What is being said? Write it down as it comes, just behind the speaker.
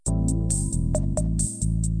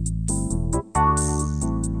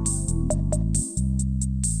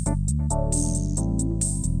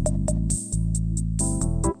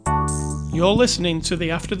You're listening to the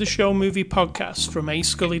After the Show movie podcast from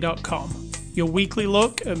ascully.com. Your weekly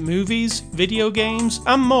look at movies, video games,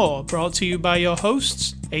 and more, brought to you by your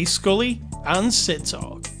hosts, A Scully and Sid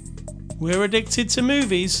Talk. We're addicted to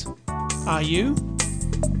movies. Are you?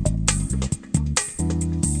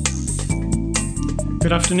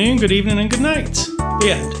 Good afternoon, good evening, and good night.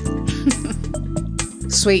 The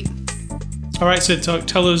end. Sweet. All right, Sid Talk,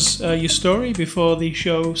 tell us your story before the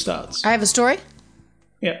show starts. I have a story?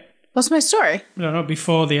 Yeah. What's my story? I don't know,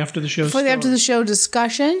 before the After the Show Before the After the Show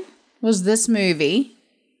discussion was this movie.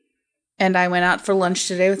 And I went out for lunch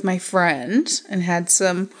today with my friend and had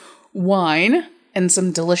some wine and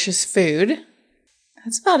some delicious food.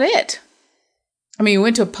 That's about it. I mean, we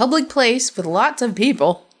went to a public place with lots of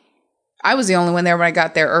people. I was the only one there when I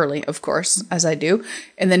got there early, of course, as I do.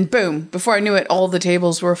 And then boom, before I knew it, all the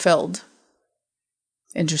tables were filled.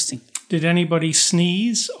 Interesting. Did anybody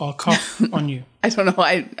sneeze or cough on you? I don't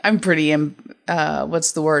know. I'm pretty,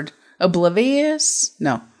 what's the word? Oblivious?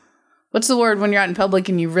 No. What's the word when you're out in public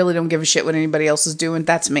and you really don't give a shit what anybody else is doing?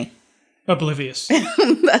 That's me. Oblivious.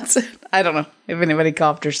 That's it. I don't know if anybody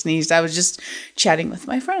coughed or sneezed. I was just chatting with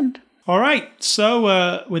my friend. All right.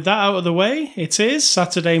 So with that out of the way, it is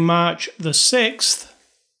Saturday, March the 6th.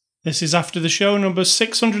 This is After the Show number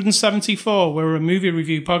 674. We're a movie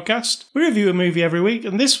review podcast. We review a movie every week,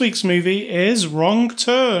 and this week's movie is Wrong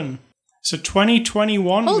Turn. It's a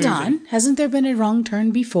 2021 movie. Hold on. Hasn't there been a Wrong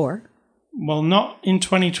Turn before? Well, not in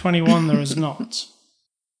 2021, there is not.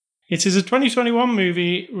 It is a 2021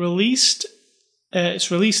 movie released.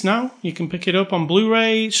 It's released now. You can pick it up on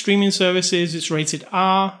Blu-ray, streaming services. It's rated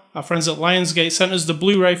R. Our friends at Lionsgate sent us the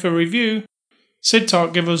Blu-ray for review. Sid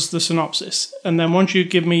Talk, give us the synopsis. And then once you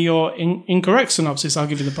give me your incorrect synopsis, I'll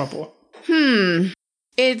give you the proper one.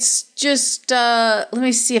 It's just, let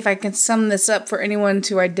me see if I can sum this up for anyone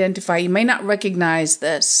to identify. You may not recognize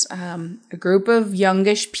this. A group of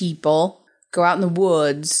youngish people go out in the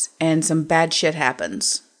woods and some bad shit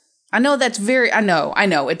happens. I know.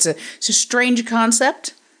 It's a strange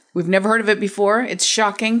concept. We've never heard of it before. It's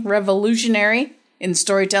shocking, revolutionary in the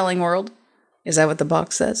storytelling world. Is that what the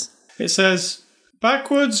box says? It says,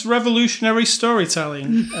 backwards revolutionary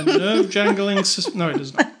storytelling and nerve-jangling... No, it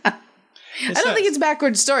does not. I don't think it's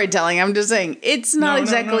backwards storytelling. I'm just saying it's not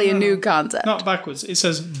exactly a new concept. Not backwards. It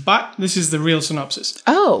says, this is the real synopsis.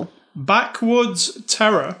 Oh. Backwoods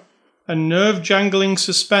terror and nerve-jangling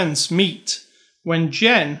suspense meet when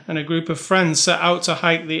Jen and a group of friends set out to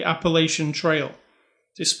hike the Appalachian Trail.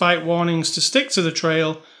 Despite warnings to stick to the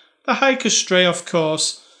trail, the hikers stray off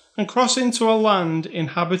course and cross into a land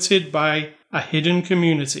inhabited by a hidden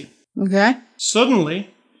community. Okay. Suddenly,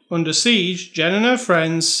 under siege, Jen and her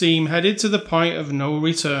friends seem headed to the point of no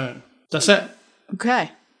return. That's it.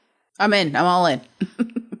 Okay. I'm in. I'm all in. All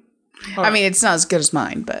right. I mean, it's not as good as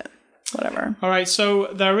mine, but whatever. All right, so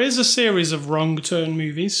there is a series of Wrong Turn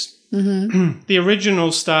movies. Mm-hmm. The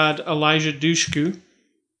original starred Elijah Dushku,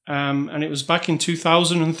 and it was back in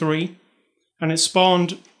 2003. And it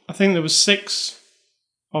spawned, I think there was 6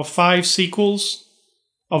 or 5 sequels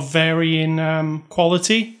of varying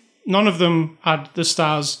quality. None of them had the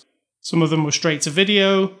stars. Some of them were straight to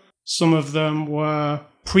video. Some of them were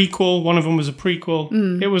prequel. One of them was a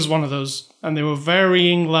prequel. It was one of those. And they were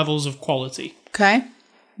varying levels of quality. Okay.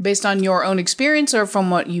 Based on your own experience or from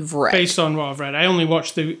what you've read? Based on what I've read. I only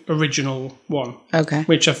watched the original one. Okay.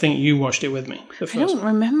 Which I think you watched it with me. I don't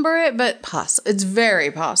remember it, but it's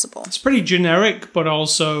very possible. It's pretty generic, but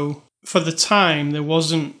also for the time, there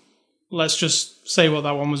wasn't... Let's just say what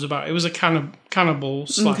that one was about. It was a cannibal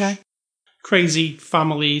 / crazy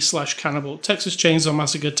family / cannibal, Texas Chainsaw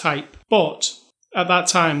Massacre type. But at that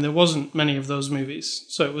time, there wasn't many of those movies.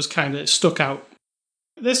 So it was it stuck out.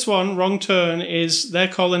 This one, Wrong Turn, they're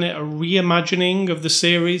calling it a reimagining of the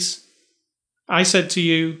series. I said to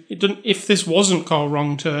you, if this wasn't called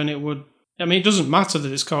Wrong Turn, it doesn't matter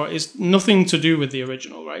that it's nothing to do with the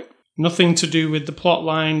original, right? Nothing to do with the plot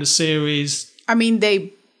line, the series. I mean,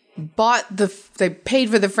 they paid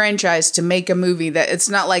for the franchise to make a movie that it's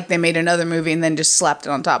not like they made another movie and then just slapped it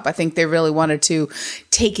on top. I think they really wanted to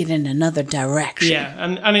take it in another direction. Yeah,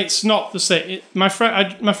 and it's not the same. My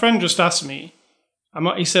friend just asked me,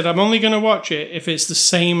 he said, I'm only going to watch it if it's the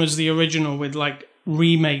same as the original with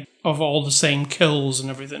remake of all the same kills and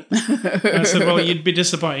everything. And I said, well, you'd be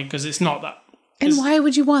disappointed because it's not that. And why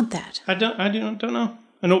would you want that? I don't know.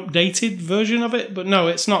 An updated version of it, but no,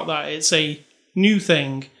 it's not that. It's a new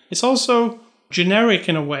thing. It's also generic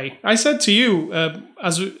in a way. I said to you at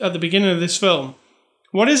the beginning of this film,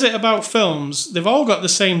 what is it about films? They've all got the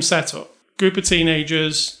same setup. Group of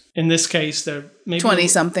teenagers. In this case, they're maybe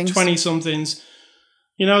 20-somethings. 20-somethings.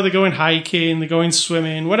 You know, they're going hiking, they're going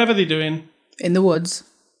swimming, whatever they're doing. In the woods.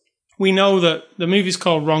 We know that the movie's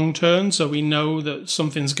called Wrong Turn, so we know that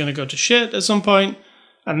something's going to go to shit at some point,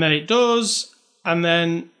 and then it does, and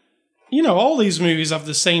then, you know, all these movies have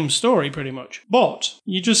the same story pretty much. But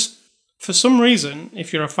you just, for some reason,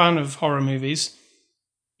 if you're a fan of horror movies,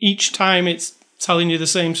 each time it's telling you the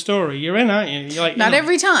same story, you're in, aren't you? You're like, Not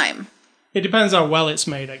every time. It depends how well it's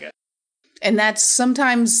made, I guess. And that's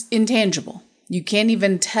sometimes intangible. You can't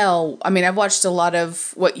even tell. I mean, I've watched a lot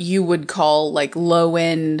of what you would call like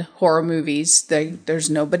low-end horror movies. There's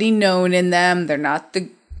nobody known in them. They're not the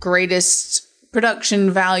greatest production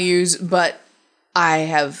values, but I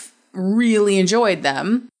have really enjoyed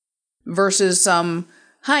them versus some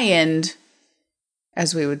high-end,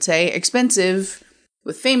 as we would say, expensive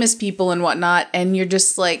with famous people and whatnot. And you're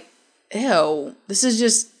just like, ew, this is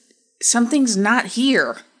just, something's not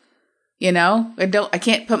here. You know, I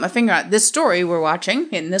can't put my finger on it. This story we're watching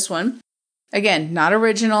in this one, again, not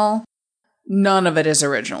original. None of it is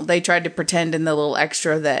original. They tried to pretend in the little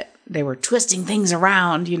extra that they were twisting things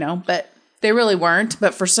around, you know, but they really weren't.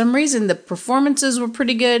 But for some reason, the performances were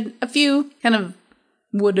pretty good. A few kind of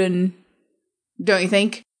wooden, don't you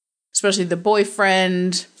think? Especially the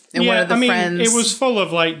boyfriend and one of the friends. It was full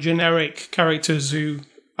of like generic characters who,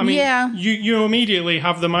 I mean, you immediately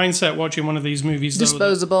have the mindset watching one of these movies.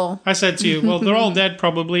 Disposable. I said to you, well, they're all dead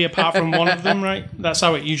probably, apart from one of them, right? That's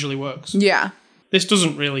how it usually works. Yeah. This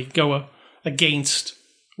doesn't really go against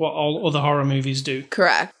what all other horror movies do.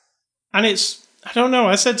 Correct. And it's, I don't know,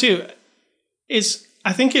 I said to you,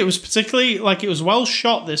 I think it was particularly, like, it was well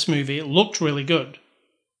shot, this movie. It looked really good.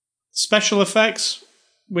 Special effects,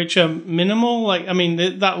 which are minimal. Like, I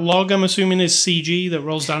mean, that log, I'm assuming, is CG that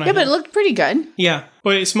rolls down a hill. But it looked pretty good. Yeah,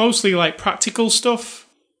 but it's mostly, like, practical stuff.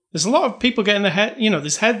 There's a lot of people getting their head, you know,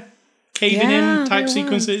 this head caving in type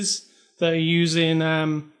sequences that are using...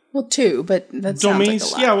 well, two, but that dummies.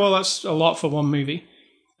 Sounds like a lot. Yeah, well, that's a lot for one movie.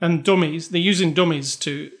 And dummies, they're using dummies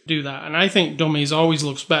to do that. And I think dummies always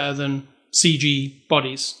looks better than CG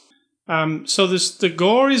bodies. So the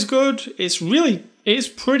gore is good. It's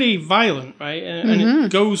pretty violent, right? And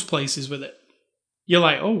it goes places with it. You're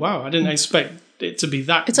like, oh, wow, I didn't expect it to be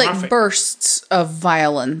that graphic. It's like bursts of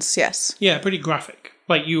violence, yes. Yeah, pretty graphic.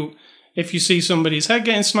 Like if you see somebody's head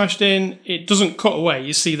getting smashed in, it doesn't cut away.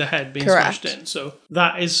 You see the head being smashed in. So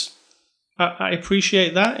that is... I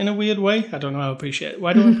appreciate that in a weird way. I don't know how I appreciate it.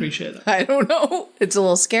 Why do I appreciate that? I don't know. It's a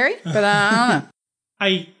little scary, but I don't know.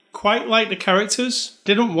 I quite like the characters.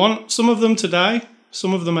 Didn't want some of them to die.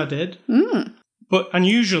 Some of them I did. But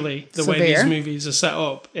unusually, the way these movies are set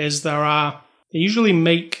up is they usually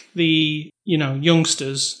make the, you know,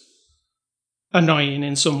 youngsters annoying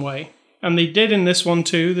in some way. And they did in this one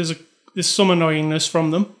too. There's some annoyingness from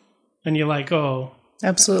them. And you're like, oh.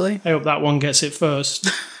 Absolutely. I hope that one gets it first.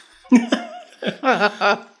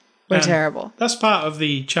 We're terrible. That's part of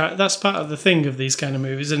the thing of these kind of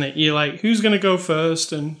movies, isn't it? You're like, who's going to go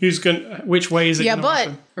first, and which way is it? Yeah, but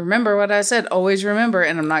happen? Remember what I said. Always remember,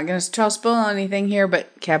 and I'm not going to try to spoil anything here,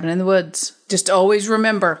 but Cabin in the Woods. Just always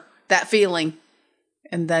remember that feeling,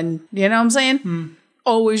 and then you know what I'm saying.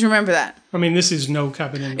 Always remember that. I mean, this is no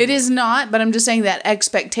Cabin in the Woods. It is not, but I'm just saying that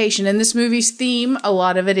expectation. And this movie's theme, a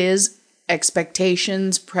lot of it is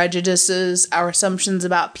expectations, prejudices, our assumptions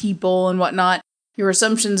about people and whatnot. Your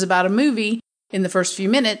assumptions about a movie in the first few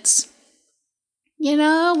minutes, you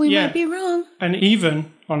know, we might be wrong. And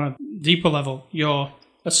even on a deeper level, your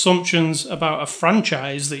assumptions about a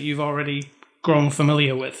franchise that you've already grown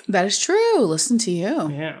familiar with. That is true. Listen to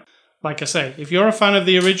you. Yeah. Like I say, if you're a fan of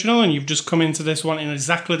the original and you've just come into this wanting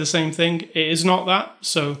exactly the same thing, it is not that.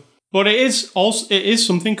 So, but it is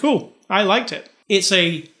something cool. I liked it. It's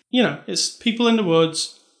people in the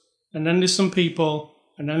woods, and then there's some people,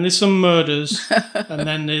 and then there's some murders, and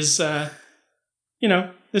then there's,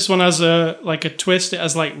 this one has a twist. It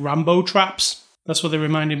has like Rambo traps. That's what they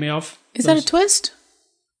reminded me of. Is that a twist?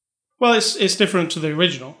 Well, it's different to the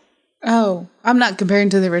original. Oh, I'm not comparing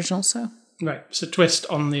to the original, so. Right, it's a twist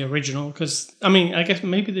on the original, because, I mean, I guess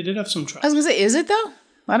maybe they did have some traps. I was going to say, is it though?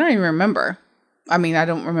 I don't even remember. I mean, I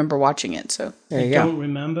don't remember watching it, so there you go. You don't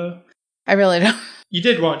remember? I really don't. You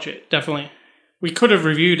did watch it, definitely. We could have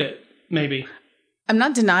reviewed it, maybe. I'm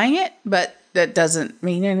not denying it, but that doesn't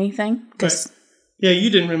mean anything. Right. Yeah, you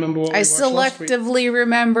didn't remember what we watched last week. I selectively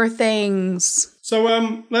remember things. So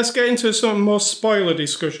let's get into some more spoiler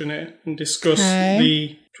discussion here and discuss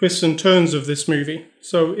the twists and turns of this movie.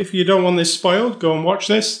 So if you don't want this spoiled, go and watch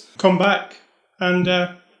this. Come back, and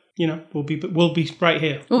we'll be right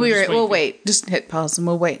here. We'll wait. Just hit pause and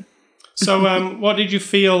we'll wait. So, what did you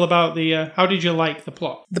feel about how did you like the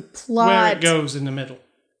plot? The plot. Where it goes in the middle.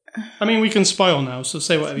 I mean, we can spoil now, so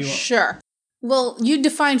say whatever you want. Sure. Well, you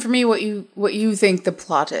define for me what you think the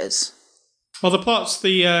plot is. Well, the plot's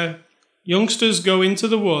the youngsters go into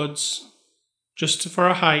the woods just for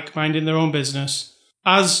a hike, minding their own business.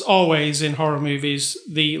 As always in horror movies,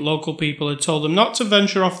 the local people had told them not to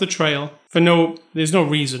venture off the trail there's no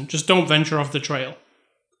reason. Just don't venture off the trail.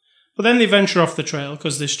 But then they venture off the trail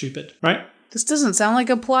because they're stupid, right? This doesn't sound like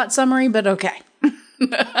a plot summary, but okay.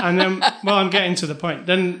 And then, well, I'm getting to the point.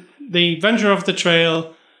 Then they venture off the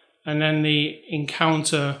trail, and then they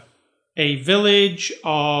encounter a village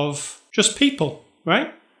of just people,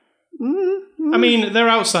 right? Mm-hmm. I mean, they're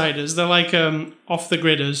outsiders. They're like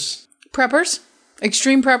off-the-gridders. Preppers?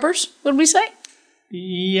 Extreme preppers, would we say?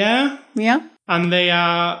 Yeah. Yeah. And they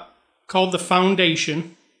are called the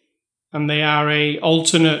Foundation, and they are a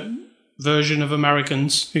alternate version of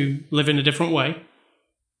Americans who live in a different way.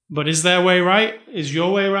 But is their way right? Is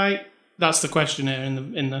your way right? That's the question here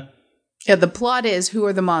in the... Yeah, the plot is, who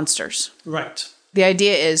are the monsters? Right. The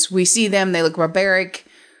idea is, we see them, they look barbaric.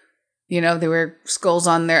 They wear skulls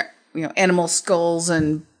on their, animal skulls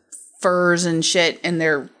and furs and shit,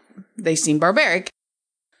 and they seem barbaric.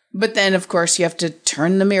 But then, of course, you have to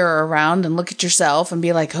turn the mirror around and look at yourself and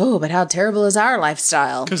be like, oh, but how terrible is our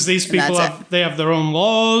lifestyle? Because these people have their own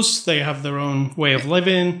laws, they have their own way of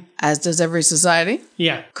living. As does every society.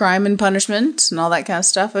 Yeah. Crime and punishment and all that kind of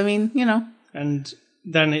stuff. I mean, And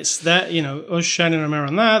then it's that, us shining a mirror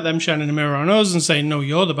on that, them shining a mirror on us and saying, no,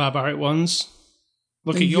 you're the barbaric ones.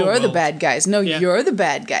 Look at your world. You're the bad guys. No, you're the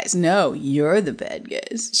bad guys. No, you're the bad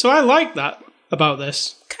guys. So I like that about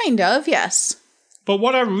this. Kind of, yes. But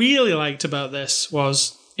what I really liked about this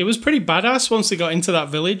was it was pretty badass once they got into that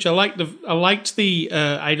village. I liked the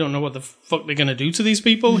I don't know what the fuck they're going to do to these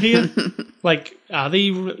people here. Like, are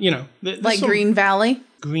they, like Green Valley?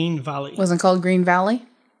 Green Valley. Wasn't called Green Valley?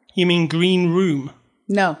 You mean Green Room?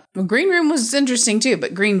 No. Well, Green Room was interesting too,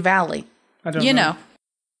 but Green Valley. I don't know.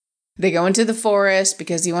 They go into the forest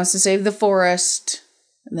because he wants to save the forest.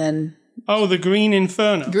 And then... Oh, the Green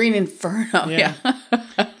Inferno. Green Inferno, yeah.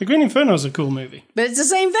 The Green Inferno is a cool movie. But it's the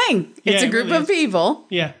same thing. It's a group of people.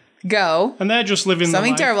 Yeah. Go. And they're just living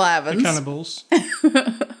something terrible happens. The cannibals.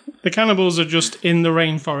 The cannibals are just in the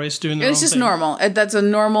rainforest doing their own thing. It's just normal. That's a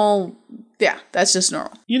normal... Yeah, that's just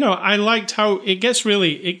normal. I liked how it gets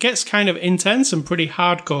kind of intense and pretty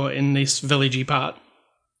hardcore in this villagey part.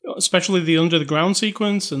 Especially the under the ground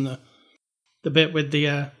sequence and the bit with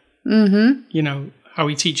the, how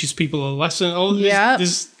he teaches people a lesson.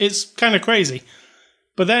 It's kind of crazy.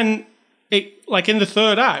 But then, in the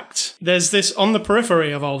third act, there's this, on the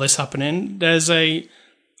periphery of all this happening, there's a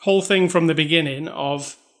whole thing from the beginning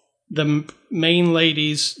of the main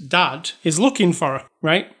lady's dad is looking for her,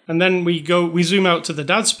 right? And then we zoom out to the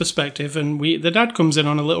dad's perspective, and the dad comes in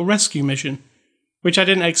on a little rescue mission, which I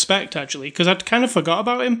didn't expect, actually, because I'd kind of forgot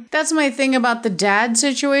about him. That's my thing about the dad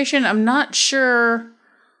situation. I'm not sure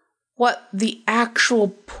what the actual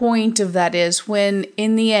point of that is when,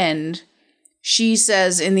 in the end, she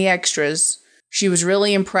says in the extras she was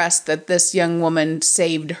really impressed that this young woman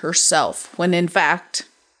saved herself, when in fact,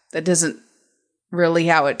 that isn't really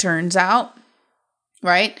how it turns out,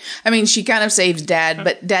 right? I mean, she kind of saves Dad,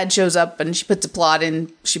 but Dad shows up and she puts a plot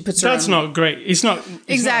in. She puts her. That's not great. It's not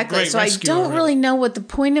exactly. Not so I don't really know what the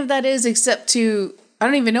point of that is, except I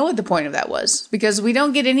don't even know what the point of that was, because we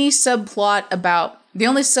don't get any subplot about. The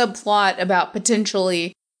only subplot about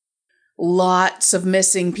potentially lots of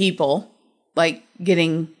missing people, like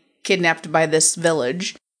getting kidnapped by this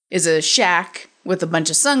village, is a shack with a bunch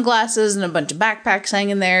of sunglasses and a bunch of backpacks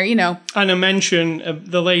hanging there, And a mention of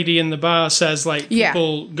the lady in the bar says,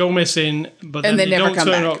 people go missing, but then they don't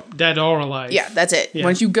turn up dead or alive. Yeah, that's it. Yeah.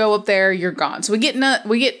 Once you go up there, you're gone. So we get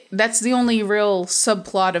that's the only real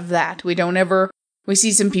subplot of that. We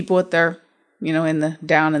see some people with their,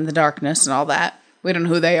 down in the darkness and all that. We don't know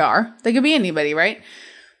who they are. They could be anybody, right?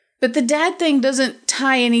 But the dad thing doesn't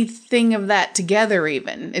tie anything of that together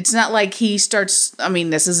even. It's not like he starts... I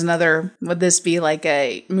mean, this is another... Would this be like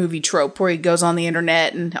a movie trope where he goes on the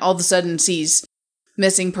internet and all of a sudden sees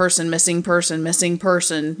missing person,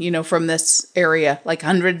 from this area, like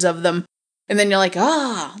hundreds of them. And then you're like,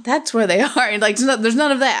 that's where they are. And there's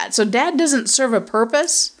none of that. So dad doesn't serve a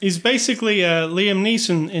purpose. He's basically Liam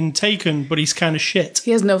Neeson in Taken, but he's kind of shit.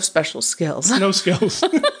 He has no special skills. No skills.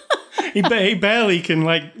 He barely can,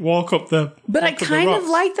 walk up the But I kind of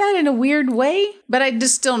like that in a weird way. But I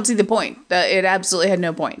just don't see the point. It absolutely had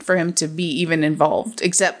no point for him to be even involved.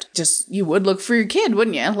 Except just, you would look for your kid,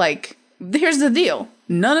 wouldn't you? Here's the deal.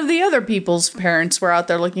 None of the other people's parents were out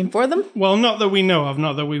there looking for them. Well, not that we know of,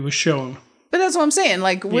 not that we were shown. But that's what I'm saying.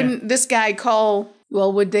 Wouldn't this guy call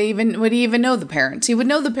Well, would he even know the parents? He would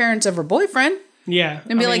know the parents of her boyfriend. Yeah.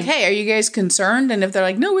 And be like, hey, are you guys concerned? And if they're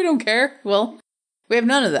like, no, we don't care. Well, we have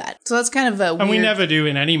none of that. So that's kind of a weird... And we never do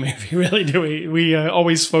in any movie, really, do we? We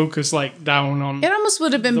always focus, like, down on... It almost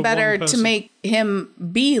would have been better to make him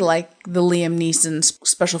be like the Liam Neeson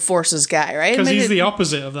Special Forces guy, right? Because he's the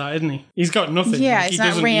opposite of that, isn't he? He's got nothing. Yeah, like, he's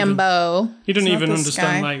not Rambo. He doesn't even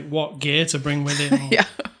understand, like, what gear to bring with him. Yeah.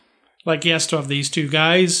 Like, he has to have these two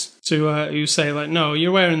guys who say, like, no,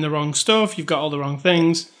 you're wearing the wrong stuff, you've got all the wrong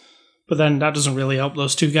things. But then that doesn't really help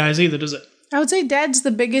those two guys either, does it? I would say Dad's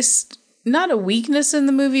the biggest... Not a weakness in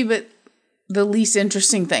the movie, but the least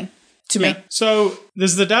interesting thing to me. So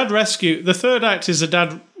there's the dad rescue. The third act is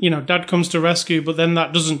dad comes to rescue, but then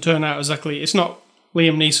that doesn't turn out exactly. It's not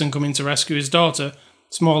Liam Neeson coming to rescue his daughter.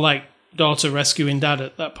 It's more like daughter rescuing dad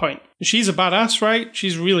at that point. She's a badass, right?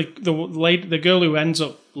 She's really the girl who ends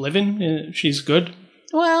up living. She's good.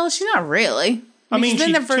 Well, she's not really. I mean,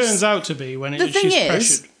 she turns out to be when she's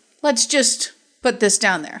pressured. Let's just put this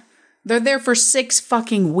down there. They're there for 6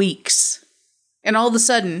 fucking weeks. And all of a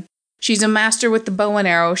sudden, she's a master with the bow and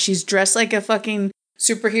arrow. She's dressed like a fucking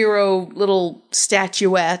superhero little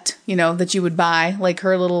statuette, that you would buy. Like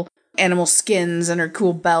her little animal skins and her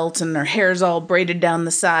cool belt and her hair's all braided down the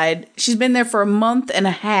side. She's been there for a month and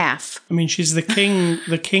a half. I mean, she's the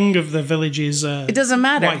king of the village's It doesn't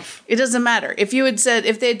matter. Wife. It doesn't matter. If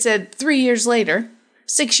they'd said 3 years later,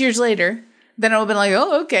 6 years later, then I would have been like,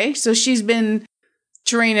 oh, okay. So she's been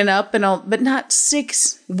training up and all, but not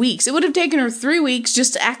 6 weeks. It would have taken her 3 weeks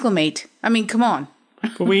just to acclimate. I mean, come on.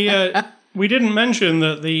 But we didn't mention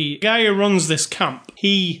that the guy who runs this camp,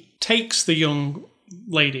 he takes the young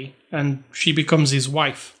lady and she becomes his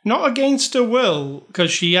wife. Not against her will,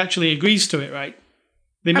 because she actually agrees to it, right?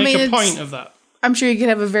 They make a point of that. I'm sure you could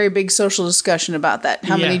have a very big social discussion about that.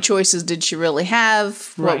 How many choices did she really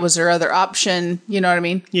have? Right. What was her other option? You know what I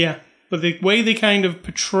mean? Yeah. But the way they kind of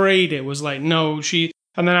portrayed it was like, no,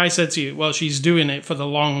 and then I said to you, well, she's doing it for the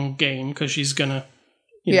long game because she's going to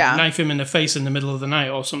knife him in the face in the middle of the night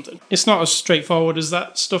or something. It's not as straightforward as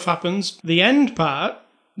that stuff happens. The end part,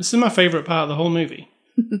 this is my favourite part of the whole movie.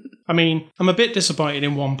 I mean, I'm a bit disappointed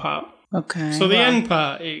in one part. Okay. So the end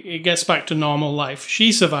part, it gets back to normal life.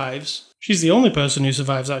 She survives. She's the only person who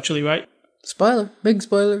survives, actually, right? Spoiler. Big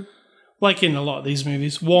spoiler. Like in a lot of these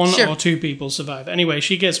movies, one or two people survive. Anyway,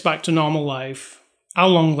 she gets back to normal life. How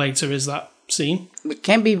long later is that scene? It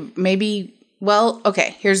can't be, maybe, well,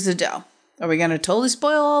 okay, here's the deal. Are we going to totally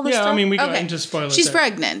spoil all this stuff? Yeah, I mean, we got into spoilers. She's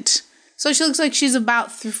pregnant. So she looks like she's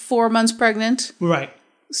about 4 months pregnant. Right.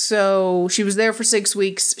 So she was there for 6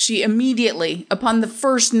 weeks. She immediately, upon the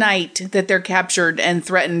first night that they're captured and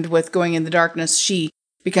threatened with going in the darkness, she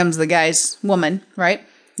becomes the guy's woman, right?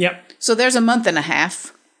 Yep. So there's a month and a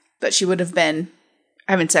half that she would have been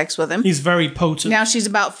having sex with him. He's very potent. Now she's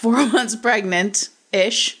about 4 months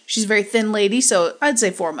pregnant-ish. She's a very thin lady, so I'd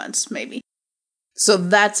say 4 months, maybe. So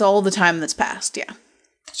that's all the time that's passed, yeah.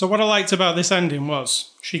 So what I liked about this ending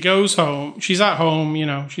was she goes home. She's at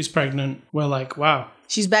home, she's pregnant. We're like, wow.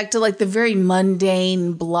 She's back to like the very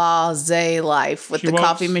mundane, blasé life with the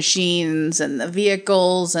coffee machines and the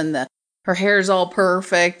vehicles and her hair's all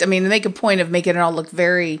perfect. I mean, they make a point of making it all look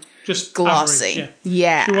very just glossy. Average,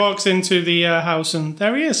 yeah. She walks into the house and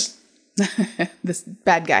there he is. This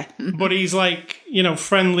bad guy. But he's like,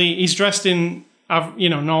 friendly. He's dressed in,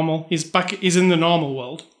 normal. He's in the normal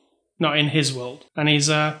world, not in his world. And he's,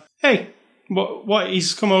 hey, what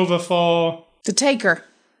he's come over for? To take her.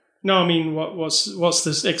 No, I mean, what's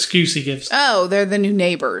this excuse he gives? Oh, they're the new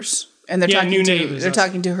neighbors. And they're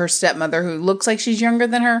talking to her stepmother who looks like she's younger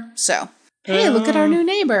than her. So, hey, look at our new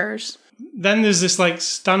neighbors. Then there's this like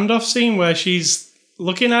standoff scene where she's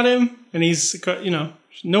looking at him and he's got,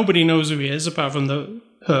 nobody knows who he is apart from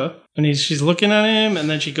her. And she's looking at him and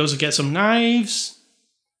then she goes to get some knives.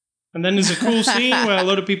 And then there's a cool scene where a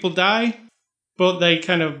lot of people die. But they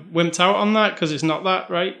kind of wimped out on that because it's not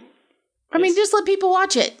that, right? I mean, just let people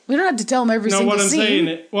watch it. We don't have to tell them every single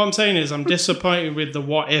scene. What I'm saying is I'm disappointed with the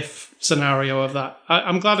what if scenario of that.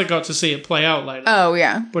 I'm glad I got to see it play out like that. Oh,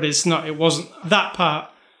 yeah. But it wasn't that part.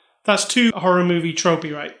 That's too horror movie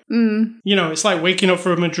tropey, right? Mm. It's like waking up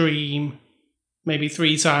from a dream maybe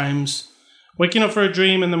 3 times. Waking up for a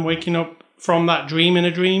dream and then waking up from that dream in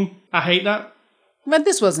a dream. I hate that. But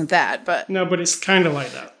this wasn't that, but... No, but it's kind of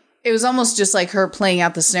like that. It was almost just like her playing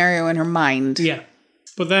out the scenario in her mind. Yeah.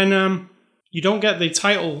 But then... you don't get the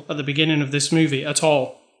title at the beginning of this movie at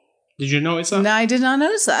all. Did you notice that? No, I did not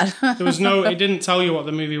notice that. It didn't tell you what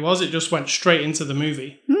the movie was. It just went straight into the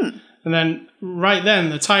movie. And then, right then,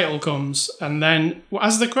 the title comes. And then,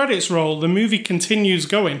 as the credits roll, the movie continues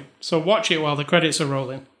going. So watch it while the credits are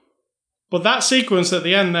rolling. But that sequence at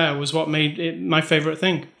the end there was what made it my favourite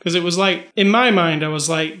thing. Because it was like, in my mind, I was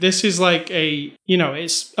like, this is like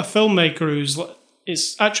it's a filmmaker who's,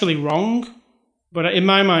 it's actually wrong. But in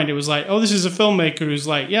my mind, it was like, oh, this is a filmmaker who's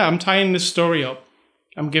like, yeah, I'm tying this story up.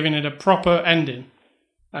 I'm giving it a proper ending.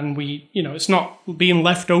 And it's not being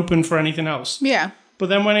left open for anything else. Yeah. But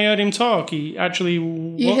then when I heard him talk, he actually...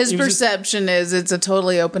 his perception is it's a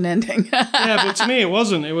totally open ending. Yeah, but to me it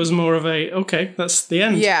wasn't. It was more of a, okay, that's the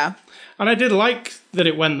end. Yeah. And I did like that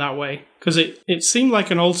it went that way, because it seemed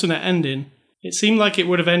like an alternate ending. It seemed like it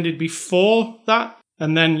would have ended before that,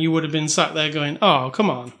 and then you would have been sat there going, oh, come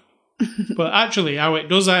on. But actually, how it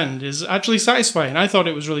does end is actually satisfying. I thought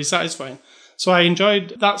it was really satisfying. So I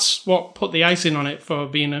enjoyed, that's what put the icing on it for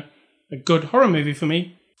being a good horror movie for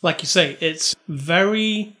me. Like you say, it's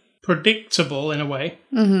very predictable in a way,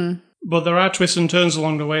 but there are twists and turns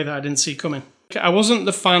along the way that I didn't see coming. I wasn't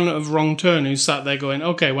the fan of Wrong Turn who sat there going,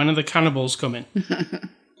 okay, when are the cannibals coming?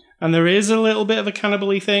 And there is a little bit of a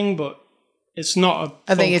cannibal-y thing, but it's not a focal...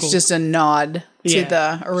 I think it's just a nod to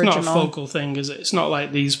the original. It's not a focal thing, is it? It's not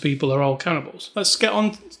like these people are all cannibals. Let's get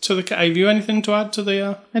on to the... Have you anything to add to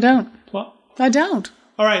the I don't. plot? I don't.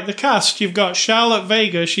 All right, the cast. You've got Charlotte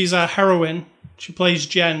Vega. She's our heroine. She plays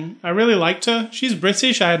Jen. I really liked her. She's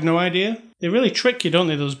British. I had no idea. They really trick you, don't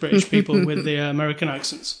they, those British people with the American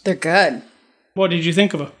accents? They're good. What did you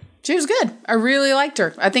think of her? She was good. I really liked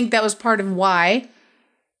her. I think that was part of why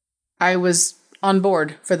I was on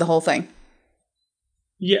board for the whole thing.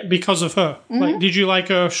 Yeah, because of her. Like, did you like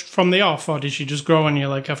her from the off, or did she just grow on you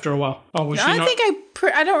like after a while? Or was she not? I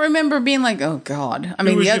think I don't remember being like, oh God. I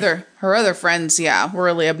mean, her other friends, were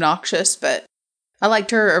really obnoxious, but I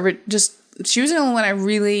liked her. She was the only one I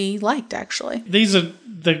really liked, actually. These are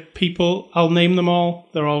the people. I'll name them all.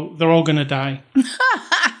 They're all gonna die.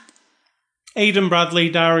 Aidan Bradley,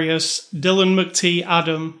 Darius, Dylan McTee,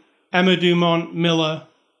 Adam, Emma Dumont, Miller,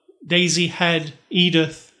 Daisy Head,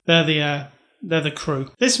 Edith. They're the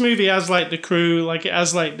crew. This movie has like the crew, like it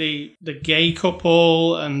has like the gay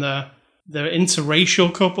couple and the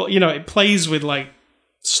interracial couple. It plays with like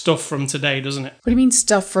stuff from today, doesn't it? What do you mean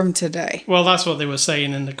stuff from today? Well, that's what they were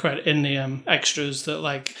saying in the extras, that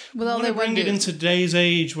like, well, they bring it in today's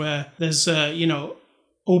age where there's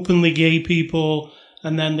openly gay people.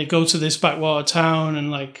 And then they go to this backwater town and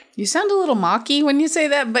like... You sound a little mocky when you say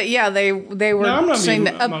that, but yeah, they were saying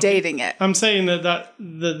that updating it. I'm saying that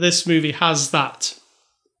this movie has that.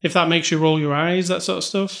 If that makes you roll your eyes, that sort of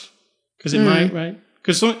stuff. Because it might, right?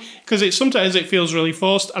 Because sometimes it feels really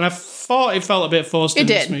forced, and I thought it felt a bit forced in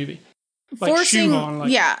this movie. Like shoehorn. Like,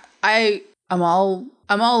 yeah, I'm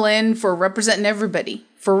all in for representing everybody,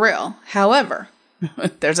 for real. However,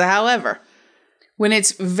 there's a however. When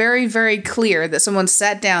it's very, very clear that someone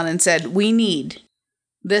sat down and said, we need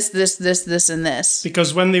this, and this.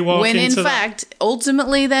 Because when they walk into... When, in fact,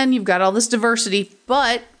 ultimately then, you've got all this diversity,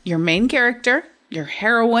 but your main character, your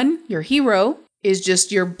heroine, your hero, is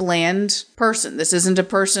just your bland person. This isn't a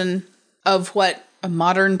person of what a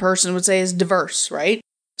modern person would say is diverse, right?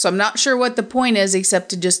 So I'm not sure what the point is, except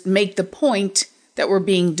to just make the point that we're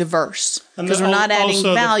being diverse. Because we're not adding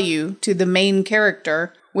value to the main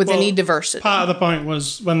character... with any diversity. Part of the point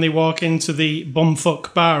was when they walk into the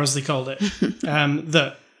bumfuck bar, as they called it,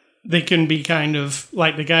 that they can be kind of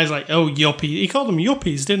like the guy's like, oh, yuppie. He called them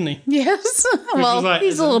yuppies, didn't he? Yes. Well, like,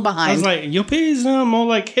 he's a little behind. I was like, yuppies? No, more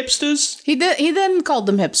like hipsters? He then called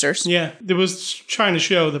them hipsters. Yeah. There was trying to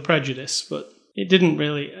show the prejudice, but it didn't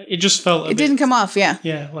really. It just felt It didn't come off, yeah.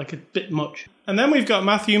 Yeah, like a bit much. And then we've got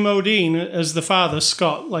Matthew Modine as the father,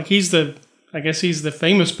 Scott. Like, I guess he's the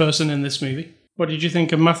famous person in this movie. What did you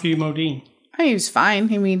think of Matthew Modine? He was fine.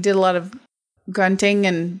 I mean, he did a lot of grunting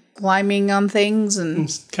and climbing on things and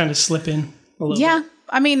kind of slipping a little bit. Yeah.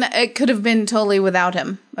 I mean, it could have been totally without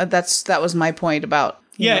him. That was my point about...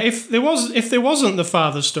 Yeah, know. If there wasn't the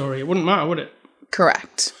father story, it wouldn't matter, would it?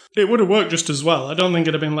 Correct. It would have worked just as well. I don't think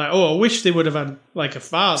it'd have been like, oh, I wish they would have had like a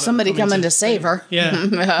father. Somebody coming to save her. Yeah.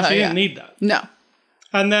 She didn't need that. No.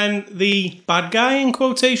 And then the bad guy, in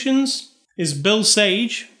quotations, is Bill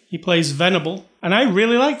Sage. He plays Venable, and I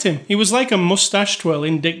really liked him. He was like a mustache twirl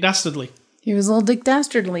in Dick Dastardly. He was a little Dick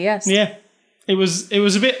Dastardly, yes. Yeah. It was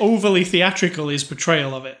a bit overly theatrical, his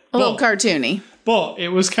portrayal of it. A little cartoony. But it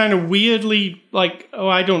was kind of weirdly like, oh,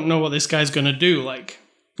 I don't know what this guy's going to do, like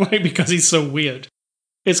because he's so weird.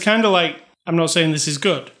 It's kind of like, I'm not saying this is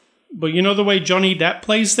good, but you know the way Johnny Depp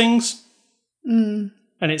plays things? Mm.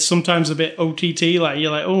 And it's sometimes a bit OTT, like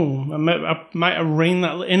you're like, oh, I might have reined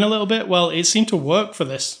that in a little bit. Well, it seemed to work for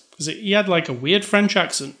this. Because he had like a weird French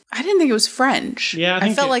accent. I didn't think it was French. Yeah,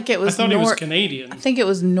 I felt like it was. I thought it was Canadian. I think it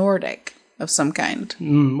was Nordic of some kind.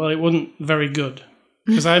 Well, it wasn't very good.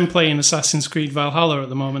 Because I'm playing Assassin's Creed Valhalla at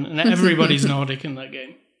the moment, and everybody's Nordic in that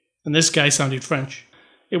game. And this guy sounded French.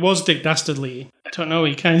 It was Dick Dastardly. I don't know,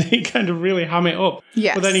 he kind of really ham it up.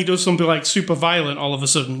 Yes. But then he does something like super violent all of a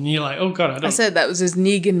sudden, and you're like, oh god, I said that was his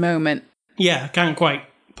Negan moment. Yeah, I can't quite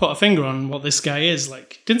put a finger on what this guy is.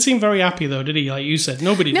 Like, didn't seem very happy though, did he? Like you said,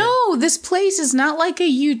 nobody did. No, this place is not like a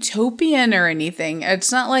utopian or anything.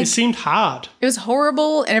 It's not like... It seemed hard. It was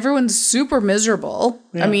horrible, and everyone's super miserable.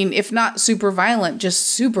 Yeah. I mean, if not super violent, just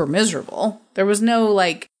super miserable. There was no,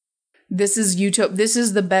 like, this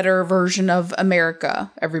is the better version of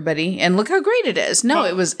America, everybody, and look how great it is. No,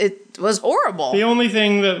 it was horrible. The only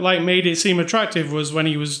thing that, like, made it seem attractive was when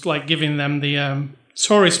he was, like, giving them the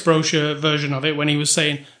tourist brochure version of it, when he was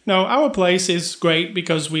saying, no, our place is great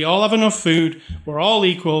because we all have enough food, we're all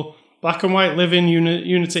equal, black and white live in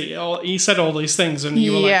unity. He said all these things, and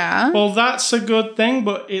you were like, well, that's a good thing,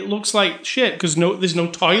 but it looks like shit because there's no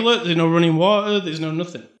toilet, there's no running water, there's no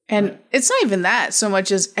nothing. And it's not even that so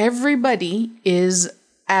much as everybody is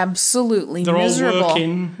absolutely miserable. All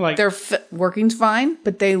working. Like, they're working's fine,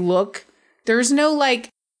 but they look... There's no, like...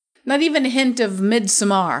 Not even a hint of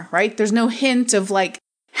Midsommar, right? There's no hint of, like,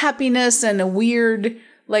 happiness and a weird,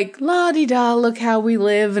 like, la-di-da, look how we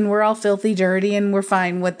live, and we're all filthy dirty, and we're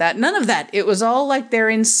fine with that. None of that. It was all like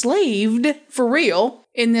they're enslaved, for real,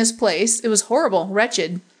 in this place. It was horrible,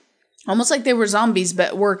 wretched. Almost like they were zombies,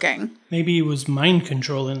 but working. Maybe he was mind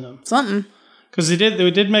controlling them. Something. Because they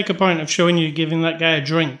did make a point of showing you giving that guy a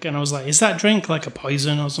drink, and I was like, is that drink like a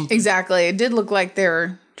poison or something? Exactly. It did look like they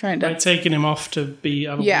were trying to... Like taking him off to be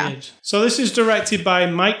weird. So this is directed by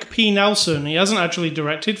Mike P. Nelson. He hasn't actually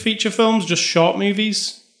directed feature films, just short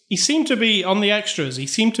movies. He seemed to be, on the extras, he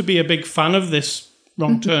seemed to be a big fan of this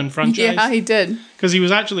Wrong Turn franchise. Yeah, he did. Because he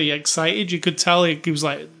was actually excited. You could tell he was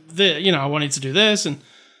like, I wanted to do this, and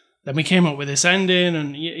then we came up with this ending,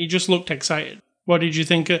 and he just looked excited. What did you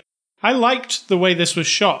think? I liked the way this was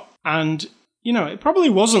shot, and, it probably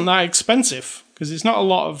wasn't that expensive, because it's not a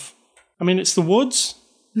lot of... I mean, it's the woods,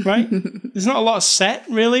 right? There's not a lot of set,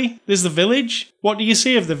 really. There's the village. What do you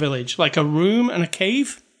see of the village? Like a room and a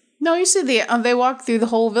cave? No, you see they walk through the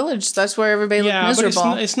whole village. That's where everybody looked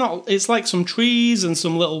miserable. But it's not. It's like some trees and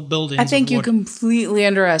some little buildings. I think you completely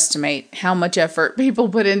underestimate how much effort people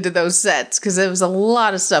put into those sets because there was a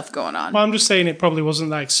lot of stuff going on. Well, I'm just saying it probably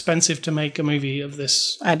wasn't that expensive to make a movie of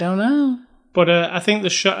this. I don't know. But I think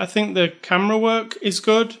the camera work is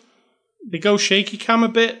good. They go shaky cam a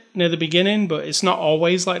bit near the beginning, but it's not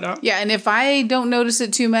always like that. Yeah, and if I don't notice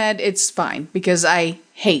it too bad, it's fine because I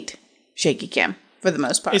hate shaky cam. For the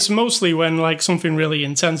most part. It's mostly when, like, something really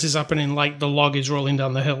intense is happening, like the log is rolling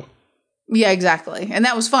down the hill. Yeah, exactly. And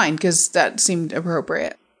that was fine, because that seemed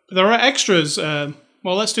appropriate. There are extras. Well,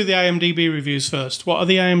 let's do the IMDb reviews first. What are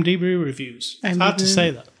the IMDb reviews? It's hard to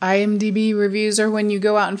say that. IMDb reviews are when you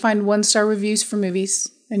go out and find 1-star reviews for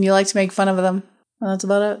movies, and you like to make fun of them. Well, that's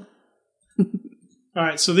about it. All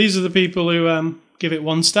right, so these are the people who give it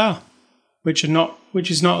 1 star, which is not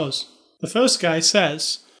us. The first guy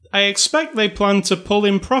says... I expect they plan to pull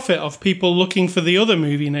in profit off people looking for the other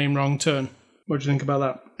movie named Wrong Turn. What do you think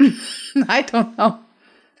about that? I don't know.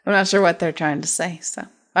 I'm not sure what they're trying to say. So,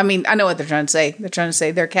 I mean, I know what they're trying to say. They're trying to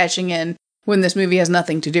say they're cashing in when this movie has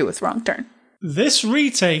nothing to do with Wrong Turn. This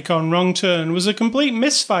retake on Wrong Turn was a complete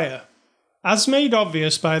misfire. As made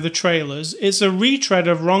obvious by the trailers, it's a retread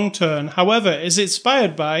of Wrong Turn, however, is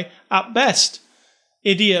inspired by, at best,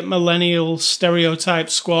 idiot millennial stereotype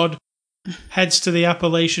squad heads to the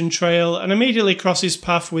Appalachian Trail and immediately crosses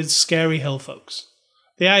path with scary hill folks.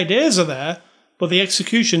 The ideas are there, but the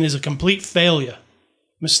execution is a complete failure.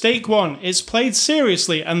 Mistake 1, it's played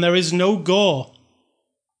seriously and there is no gore.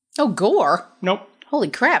 Oh, gore? Nope. Holy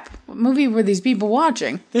crap. What movie were these people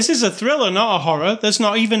watching? This is a thriller, not a horror. There's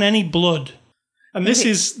not even any blood. And this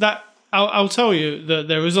is that... I'll tell you that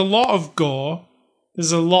there is a lot of gore.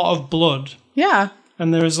 There's a lot of blood. Yeah.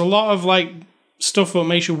 And there is a lot of, like... stuff that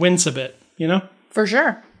makes you wince a bit, For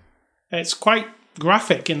sure. It's quite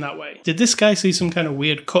graphic in that way. Did this guy see some kind of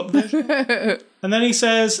weird cut there? And then he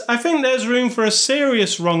says, I think there's room for a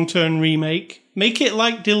serious Wrong Turn remake. Make it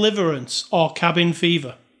like Deliverance or Cabin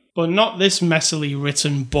Fever. But not this messily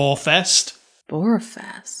written Borefest.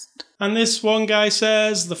 Borefest. And this one guy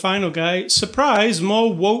says, the final guy, surprise,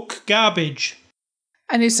 more woke garbage.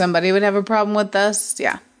 I knew somebody would have a problem with this,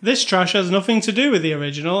 yeah. This trash has nothing to do with the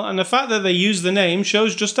original, and the fact that they use the name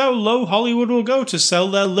shows just how low Hollywood will go to sell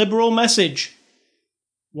their liberal message.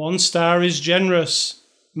 1 star is generous.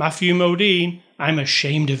 Matthew Modine, I'm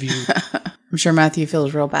ashamed of you. I'm sure Matthew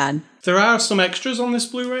feels real bad. There are some extras on this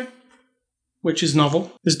Blu-ray, which is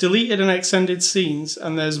novel. There's deleted and extended scenes,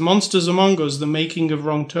 and there's Monsters Among Us, the making of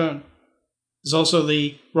Wrong Turn. There's also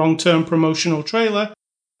the Wrong Turn promotional trailer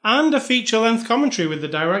and a feature-length commentary with the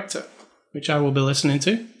director, which I will be listening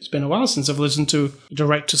to. It's been a while since I've listened to a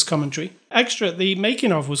director's commentary. Extra, the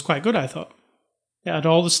making of was quite good, I thought. It had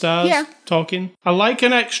all the stars talking. I like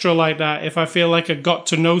an extra like that if I feel like I got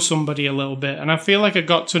to know somebody a little bit, and I feel like I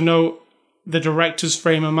got to know the director's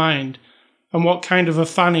frame of mind and what kind of a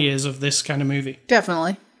fan he is of this kind of movie.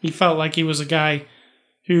 Definitely. He felt like he was a guy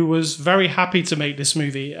who was very happy to make this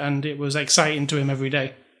movie, and it was exciting to him every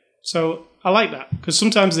day. So I like that, because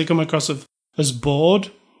sometimes they come across as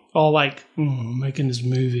bored, or like, making this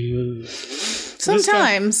movie.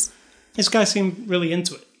 Sometimes. This guy seemed really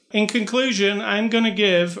into it. In conclusion, I'm going to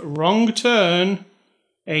give Wrong Turn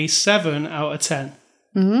a 7 out of 10.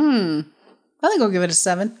 I think I'll give it a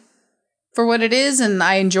 7. For what it is, and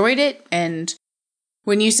I enjoyed it, and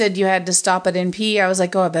when you said you had to stop at NP, I was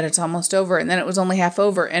like, oh, I bet it's almost over, and then it was only half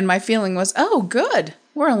over, and my feeling was, oh, good,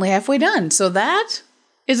 we're only halfway done, so that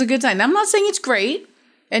is a good sign. Now, I'm not saying it's great,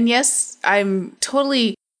 and yes, I'm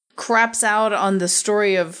totally craps out on the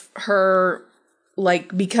story of her,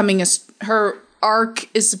 like, becoming her arc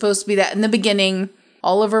is supposed to be that in the beginning,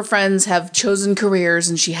 all of her friends have chosen careers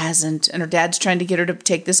and she hasn't, and her dad's trying to get her to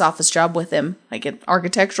take this office job with him, like an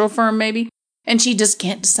architectural firm maybe, and she just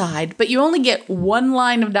can't decide. But you only get one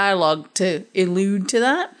line of dialogue to allude to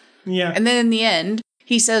that. Yeah. And then in the end,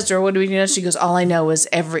 he says to her, what do we do now? She goes, all I know is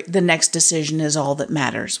the next decision is all that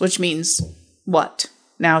matters, which means what?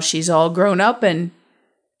 Now she's all grown up and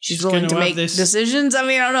she's willing to make decisions? I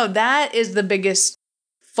mean, I don't know. That is the biggest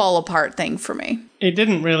fall apart thing for me. It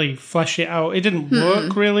didn't really flesh it out. It didn't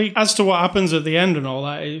work really. As to what happens at the end and all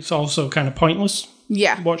that, it's also kind of pointless.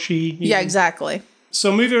 Yeah. Yeah, exactly.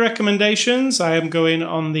 So movie recommendations, I am going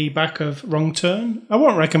on the back of Wrong Turn. I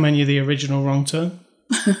won't recommend you the original Wrong Turn.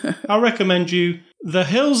 I'll recommend you The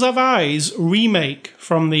Hills Have Eyes remake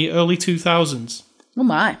from the early 2000s. Oh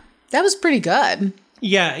my. That was pretty good.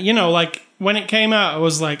 Yeah, like when it came out, I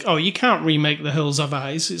was like, oh, you can't remake The Hills Have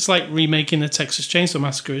Eyes. It's like remaking the Texas Chainsaw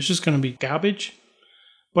Massacre. It's just going to be garbage.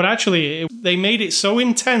 But actually, they made it so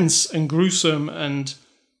intense and gruesome and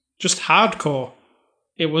just hardcore.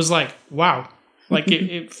 It was like, wow. Like,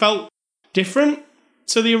 it felt different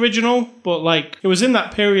to the original, but like, it was in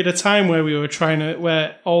that period of time where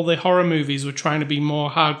where all the horror movies were trying to be more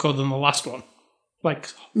hardcore than the last one. Like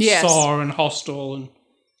Saw and Hostel and...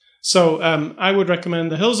 So I would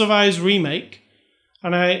recommend The Hills of Eyes remake,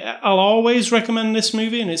 and I'll always recommend this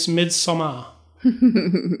movie, and it's Midsommar.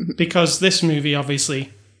 Because this movie,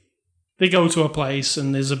 obviously, they go to a place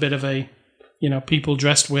and there's a bit of a, people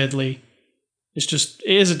dressed weirdly. It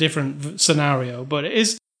is a different scenario, but it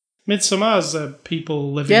is Midsommar's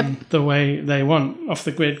people living the way they want, off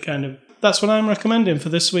the grid kind of. That's what I'm recommending for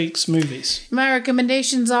this week's movies. My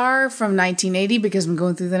recommendations are from 1980, because I'm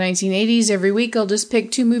going through the 1980s. Every week I'll just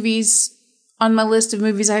pick 2 movies on my list of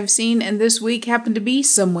movies I've seen, and this week happened to be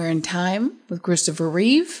Somewhere in Time with Christopher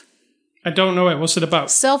Reeve. I don't know it. What's it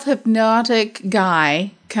about? Self-hypnotic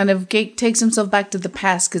guy kind of takes himself back to the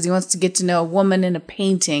past because he wants to get to know a woman in a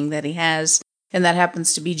painting that he has, and that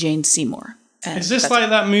happens to be Jane Seymour. Is this like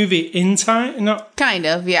that movie In Time? No. Kind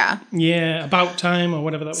of, yeah. Yeah, About Time or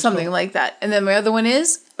whatever that was Something called. like that. And then my other one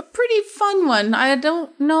is a pretty fun one. I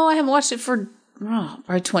don't know. I haven't watched it for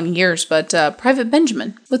probably 20 years, but Private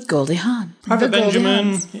Benjamin with Goldie Hawn. Private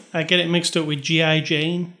Benjamin, I get it mixed up with G.I.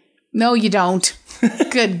 Jane. No, you don't.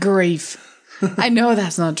 Good grief. I know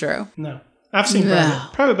that's not true. No. I've seen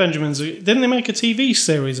Private Benjamin's. Didn't they make a TV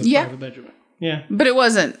series of Private Benjamin? Yeah. But it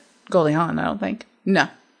wasn't Goldie Hawn, I don't think. No.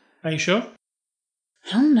 Are you sure?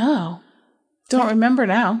 I don't know. Don't remember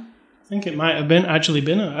now. I think it might have actually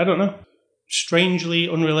been. I don't know. Strangely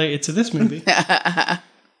unrelated to this movie.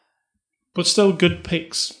 But still good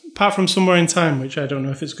picks. Apart from Somewhere in Time, which I don't know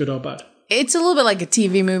if it's good or bad. It's a little bit like a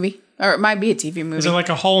TV movie. Or it might be a TV movie. Is it like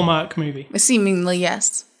a Hallmark movie? Seemingly,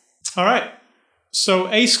 yes. All right. So,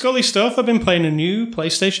 Scully Stuff, I've been playing a new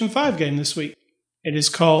PlayStation 5 game this week. It is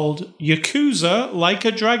called Yakuza Like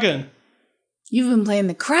a Dragon. You've been playing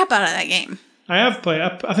the crap out of that game. I have played.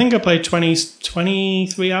 I think I played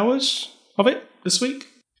 23 hours of it this week.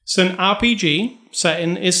 It's an RPG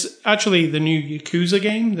setting. It's actually the new Yakuza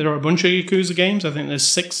game. There are a bunch of Yakuza games. I think there's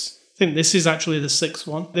 6. I think this is actually the 6th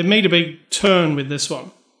one. They've made a big turn with this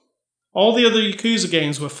one. All the other Yakuza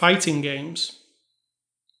games were fighting games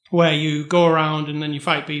where you go around and then you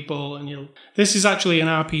fight people. This is actually an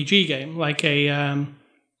RPG game, like a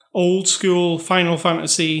old school Final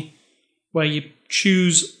Fantasy where you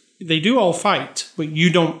choose... They do all fight, but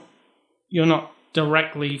you're not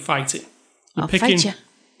directly fighting. I'll fight you.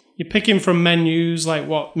 You're picking from menus, like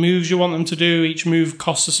what moves you want them to do. Each move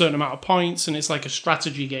costs a certain amount of points, and it's like a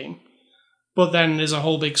strategy game. But then there's a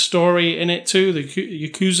whole big story in it too, the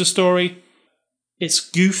Yakuza story. It's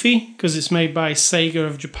goofy because it's made by Sega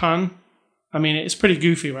of Japan. I mean, it's pretty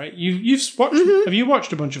goofy, right? You've watched? Mm-hmm. Have you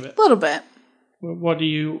watched a bunch of it? A little bit. What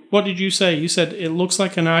did you say? You said it looks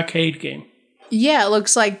like an arcade game. Yeah, it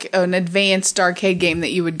looks like an advanced arcade game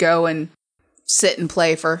that you would go and sit and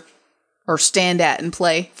play for, or stand at and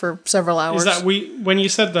play for several hours. Is that when you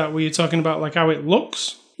said that, were you talking about like how it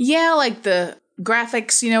looks? Yeah, like the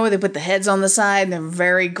graphics, where they put the heads on the side and they're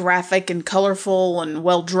very graphic and colorful and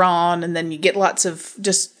well drawn, and then you get lots of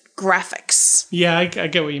just graphics. Yeah, I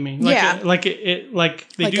get what you mean. Like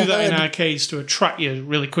they do that in arcades to attract you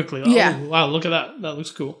really quickly. Like, yeah. Oh, wow, look at that. That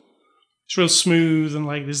looks cool. It's real smooth and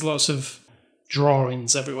like there's lots of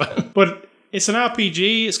drawings everywhere. But it's an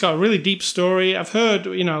RPG. It's got a really deep story. I've heard,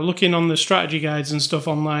 looking on the strategy guides and stuff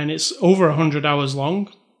online, it's over 100 hours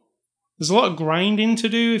long. There's a lot of grinding to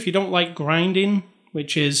do if you don't like grinding,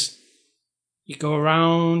 which is you go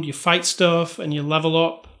around, you fight stuff, and you level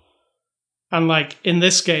up. And like in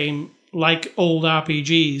this game, like old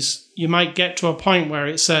RPGs, you might get to a point where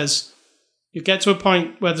it says, you get to a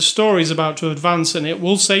point where the story's about to advance and it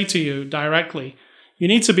will say to you directly, you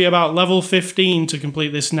need to be about level 15 to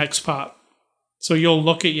complete this next part. So you'll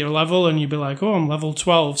look at your level and you'll be like, oh, I'm level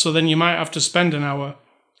 12. So then you might have to spend an hour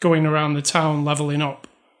going around the town leveling up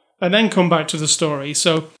and then come back to the story.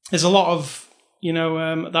 So there's a lot of,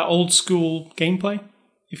 that old school gameplay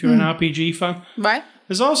if you're an RPG fan. Right.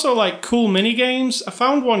 There's also like cool mini games. I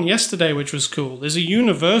found one yesterday which was cool. There's a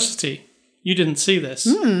university. You didn't see this.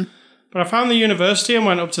 But I found the university and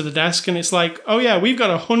went up to the desk and it's like, oh yeah, we've got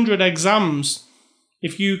 100 exams.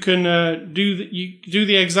 If you can do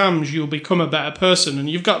the exams, you'll become a better person. And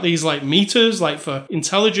you've got these like meters, like for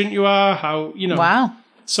intelligent you are, how, Wow.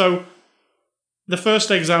 So the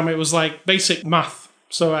first exam, it was like basic math.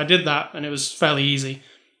 So I did that and it was fairly easy.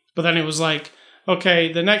 But then it was like,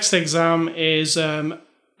 okay, the next exam is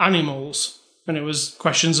animals. And it was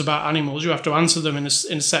questions about animals. You have to answer them in a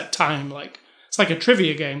set time. Like it's like a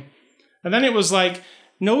trivia game. And then it was like,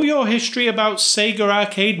 know your history about Sega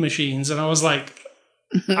arcade machines. And I was like,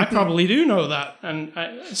 I probably do know that. And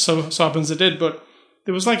so happens it did. But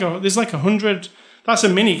there's like 100. That's a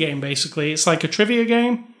mini game, basically. It's like a trivia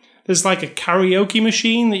game. There's like a karaoke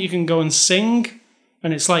machine that you can go and sing.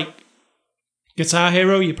 And it's like Guitar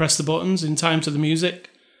Hero. You press the buttons in time to the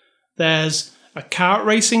music. There's a kart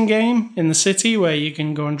racing game in the city where you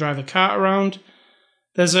can go and drive a kart around.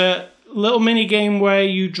 There's a little mini game where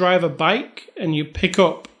you drive a bike and you pick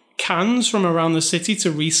up cans from around the city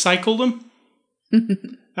to recycle them.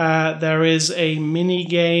 There is a mini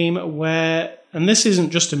game where, and this isn't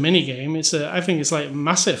just a mini game, I think it's like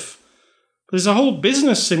massive. There's a whole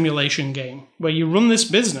business simulation game where you run this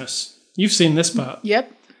business. You've seen this part.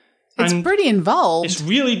 Yep. It's pretty involved. It's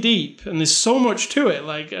really deep and there's so much to it.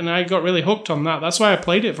 And I got really hooked on that. That's why I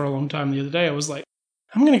played it for a long time the other day. I was like,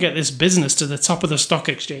 I'm going to get this business to the top of the stock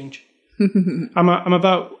exchange. I'm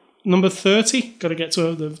about number 30. Got to get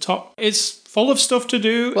to the top. It's full of stuff to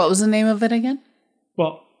do. What was the name of it again?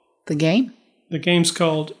 What? The game? The game's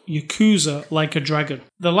called Yakuza Like a Dragon.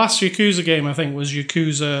 The last Yakuza game, I think, was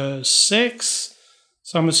Yakuza 6.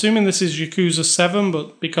 So I'm assuming this is Yakuza 7,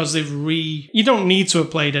 but because you don't need to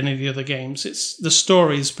have played any of the other games. The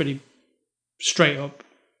story's pretty straight up.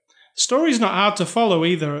 The story's not hard to follow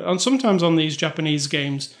either. And sometimes on these Japanese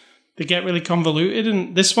games, they get really convoluted,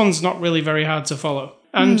 and this one's not really very hard to follow.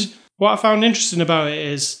 And what I found interesting about it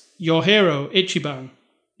is your hero, Ichiban,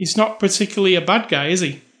 he's not particularly a bad guy, is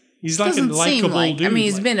he? He's like a likable dude. I mean,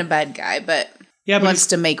 he's been a bad guy, but he wants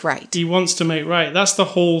to make right. He wants to make right. That's the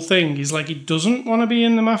whole thing. He's like, he doesn't want to be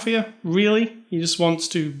in the mafia, really. He just wants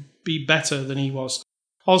to be better than he was.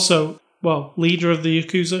 Also, leader of the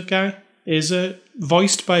Yakuza guy is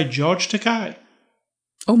voiced by George Takei.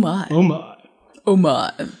 Oh my. Oh my. Oh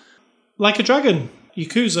my. Like a Dragon,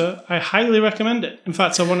 Yakuza, I highly recommend it. In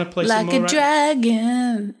fact, I want to play some more. Like a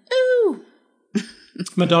dragon. Ooh.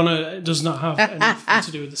 Madonna does not have anything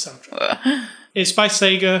to do with the soundtrack. It's by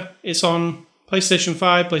Sega. It's on PlayStation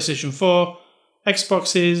 5, PlayStation 4,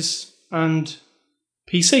 Xboxes, and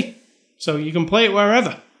PC. So you can play it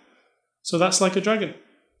wherever. So that's Like a Dragon.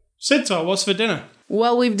 Sidtor, what's for dinner?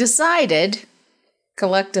 Well, we've decided,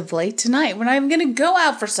 collectively, tonight we're not even going to go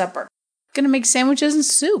out for supper. We're going to make sandwiches and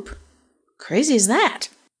soup. Crazy is that?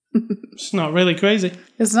 It's not really crazy.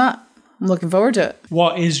 It's not. I'm looking forward to it.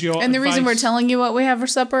 What is your And the advice? reason we're telling you what we have for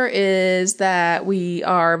supper is that we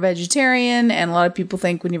are vegetarian, and a lot of people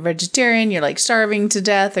think when you're vegetarian, you're like starving to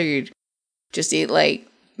death, or you just eat like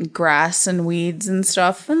grass and weeds and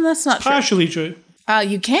stuff, and that's not true. Partially true.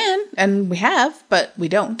 You can, and we have, but we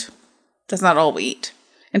don't. That's not all we eat.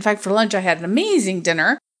 In fact, for lunch, I had an amazing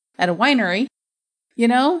dinner at a winery. You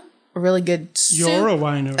know, a really good soup. You're a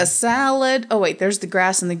winery. A salad. Oh, wait, there's the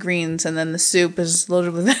grass and the greens, and then the soup is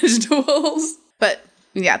loaded with vegetables. But,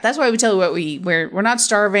 yeah, that's why we tell you what we eat. We're not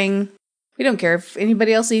starving. We don't care if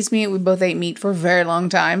anybody else eats meat. We both ate meat for a very long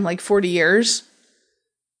time, like 40 years.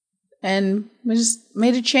 And we just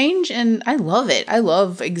made a change, and I love it. I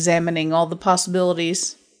love examining all the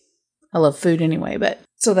possibilities. I love food anyway, but...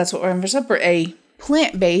 So that's what we're having for supper. A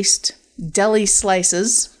plant-based deli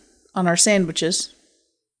slices on our sandwiches.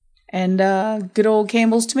 And good old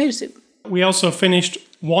Campbell's tomato soup. We also finished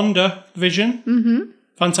WandaVision. Mm-hmm.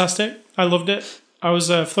 Fantastic. I loved it. I was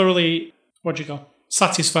thoroughly,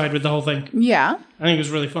 satisfied with the whole thing. Yeah. I think it was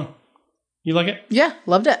really fun. You like it? Yeah,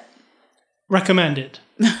 loved it. Recommend it.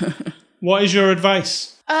 What is your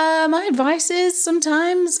advice? My advice is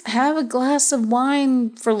sometimes have a glass of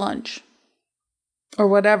wine for lunch. Or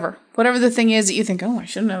whatever. Whatever the thing is that you think, I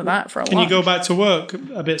should know that for a lunch. Can you go back to work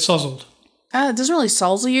a bit sozzled? It doesn't really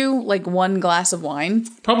sozzle you, like one glass of wine.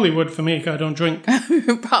 Probably would for me because I don't drink.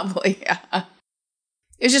 Probably, yeah.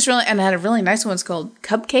 It was just really, and I had a really nice one. It's called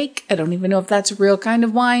Cupcake. I don't even know if that's a real kind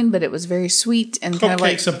of wine, but it was very sweet and kind of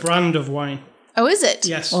like... Cupcake's a brand of wine. Oh, is it?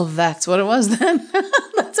 Yes. Well, that's what it was then.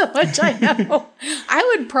 That's how much I know.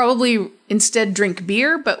 I would probably instead drink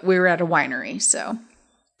beer, but we were at a winery, so...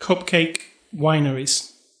 Cupcake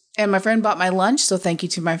wineries. And my friend bought my lunch, so thank you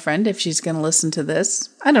to my friend if she's going to listen to this.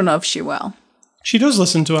 I don't know if she will. She does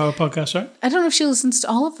listen to our podcast, right? I don't know if she listens to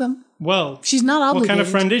all of them. Well, she's not obligated. What kind of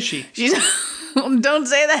friend is she? She's don't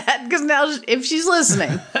say that, because now if she's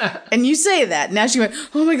listening and you say that, now she went,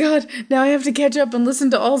 oh my God, now I have to catch up and listen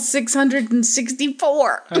to all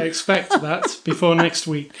 664. I expect that before next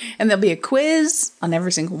week. And there'll be a quiz on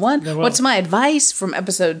every single one. What's my advice from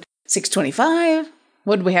episode 625?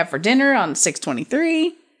 What did we have for dinner on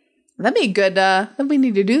 623? That'd be good. We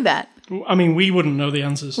need to do that. I mean, we wouldn't know the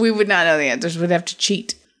answers. We would not know the answers. We'd have to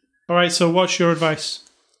cheat. All right, so what's your advice?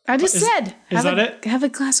 I just said. Is that it? Have a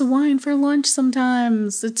glass of wine for lunch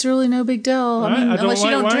sometimes. It's really no big deal. Right, I mean, unless you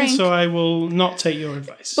don't wine, drink. So I will not take your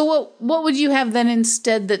advice. But what would you have then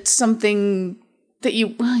instead that's something that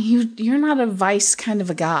you're not a vice kind of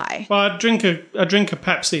a guy? Well, I'd drink a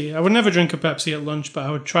Pepsi. I would never drink a Pepsi at lunch, but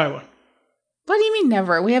I would try one. What do you mean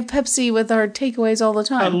never? We have Pepsi with our takeaways all the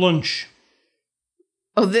time. At lunch.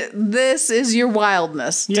 Oh, this is your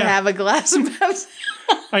wildness to have a glass of Pepsi.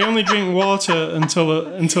 I only drink water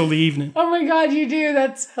until the evening. Oh my God, you do.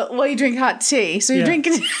 You drink hot tea. So you're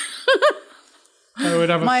drinking... I would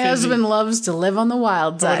have my husband loves to live on the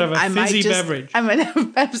wild side. I would have a fizzy beverage. I might have a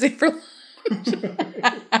Pepsi for lunch.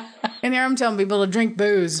 And here I'm telling people to drink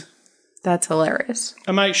booze. That's hilarious.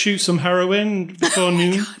 I might shoot some heroin before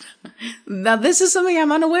noon. God. Now, this is something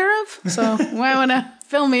I'm unaware of, so you might want to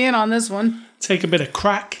fill me in on this one. Take a bit of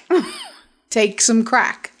crack. Take some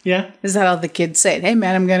crack. Yeah? Is that how the kids say it? Hey,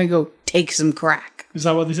 man, I'm going to go take some crack. Is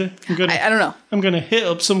that what they say? I don't know. I'm going to hit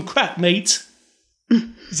up some crack, mate.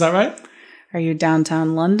 Is that right? Are you a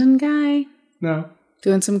downtown London guy? No.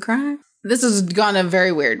 Doing some crack? This has gone a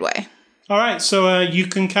very weird way. All right, so you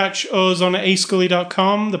can catch us on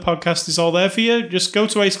ascully.com. The podcast is all there for you. Just go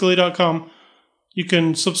to ascully.com. You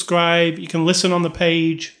can subscribe. You can listen on the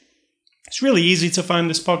page. It's really easy to find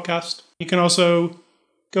this podcast. You can also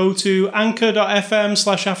go to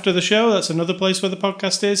anchor.fm/aftertheshow. That's another place where the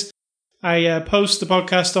podcast is. I post the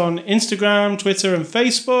podcast on Instagram, Twitter, and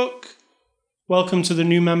Facebook. Welcome to the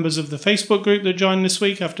new members of the Facebook group that joined this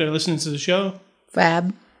week after listening to the show.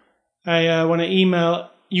 Fab. I want to email...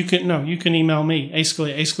 You can email me,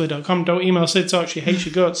 ascully@ascully.com. Don't email Sid Talk. She hates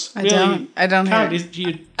your guts. I don't hate.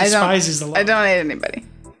 She despises the lot. I don't hate anybody.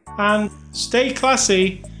 And stay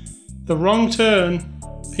classy. The wrong turn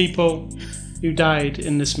people who died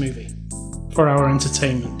in this movie for our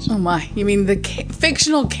entertainment. Oh my. You mean the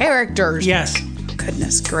fictional characters? Yes.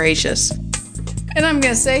 Goodness gracious. And I'm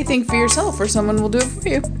going to say, think for yourself or someone will do it for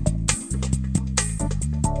you.